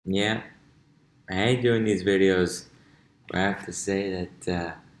Yeah, I hate doing these videos where I have to say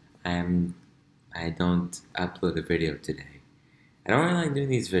that I don't upload a video today. I don't really like doing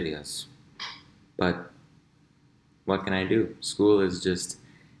these videos, but what can I do? School is just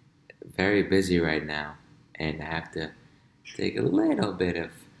very busy right now, and I have to take a little bit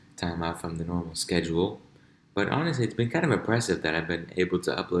of time out from the normal schedule. But honestly, it's been kind of impressive that I've been able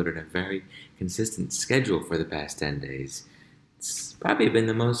to upload on a very consistent schedule for the past 10 days. It's probably been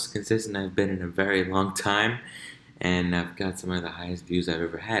the most consistent I've been in a very long time, and I've got some of the highest views I've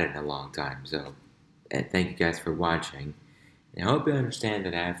ever had in a long time. So, thank you guys for watching. And I hope you understand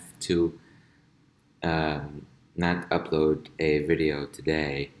that I have to not upload a video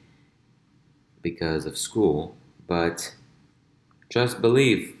today because of school, but just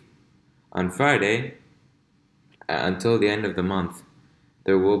believe on Friday, until the end of the month,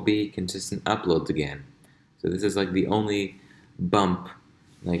 there will be consistent uploads again. So this is like the only bump.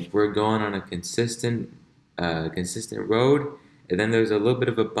 Like we're going on a consistent road, and then there's a little bit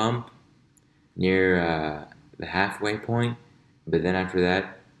of a bump near the halfway point, but then after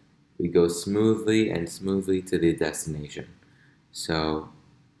that, we go smoothly to the destination. So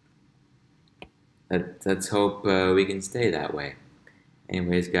let's hope we can stay that way.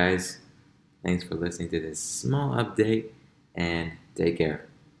 Anyways, guys, thanks for listening to this small update, and take care.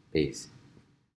 Peace.